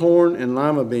field corn and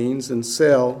lima beans and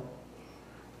sell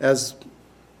as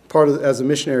a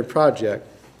missionary project.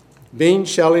 Bean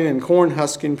shelling and corn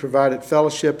husking provided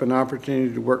fellowship and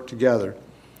opportunity to work together,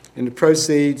 and the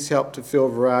proceeds helped to fill a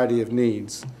variety of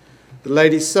needs. The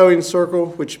Ladies' Sewing Circle,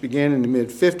 which began in the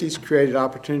mid-50s, created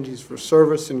opportunities for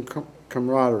service and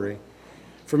camaraderie.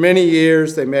 For many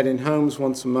years, they met in homes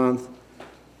once a month,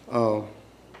 and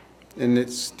it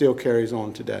still carries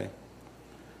on today.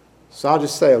 So I'll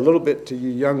just say a little bit to you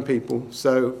young people.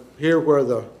 So here where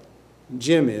the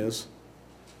gym is,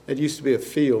 it used to be a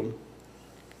field,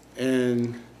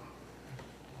 and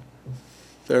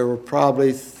there were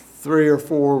probably 3 or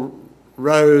 4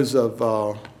 rows of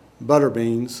butter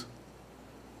beans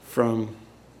from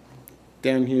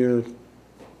down here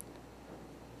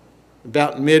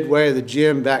about midway of the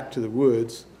gym back to the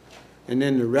woods, and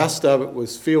then the rest of it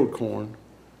was field corn.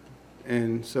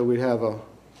 And so we'd have a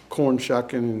corn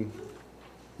shucking, and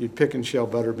you'd pick and shell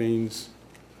butter beans,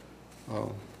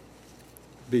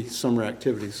 be summer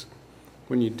activities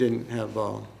when you didn't have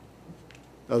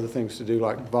other things to do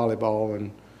like volleyball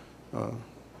and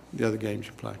the other games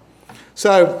you play.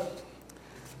 So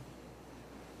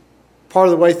part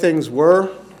of the way things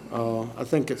were, I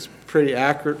think it's pretty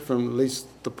accurate from at least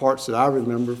the parts that I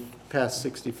remember, past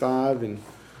 65, and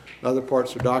other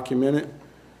parts are documented.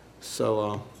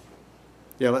 So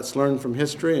yeah, let's learn from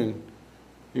history and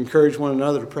encourage one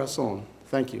another to press on.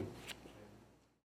 Thank you.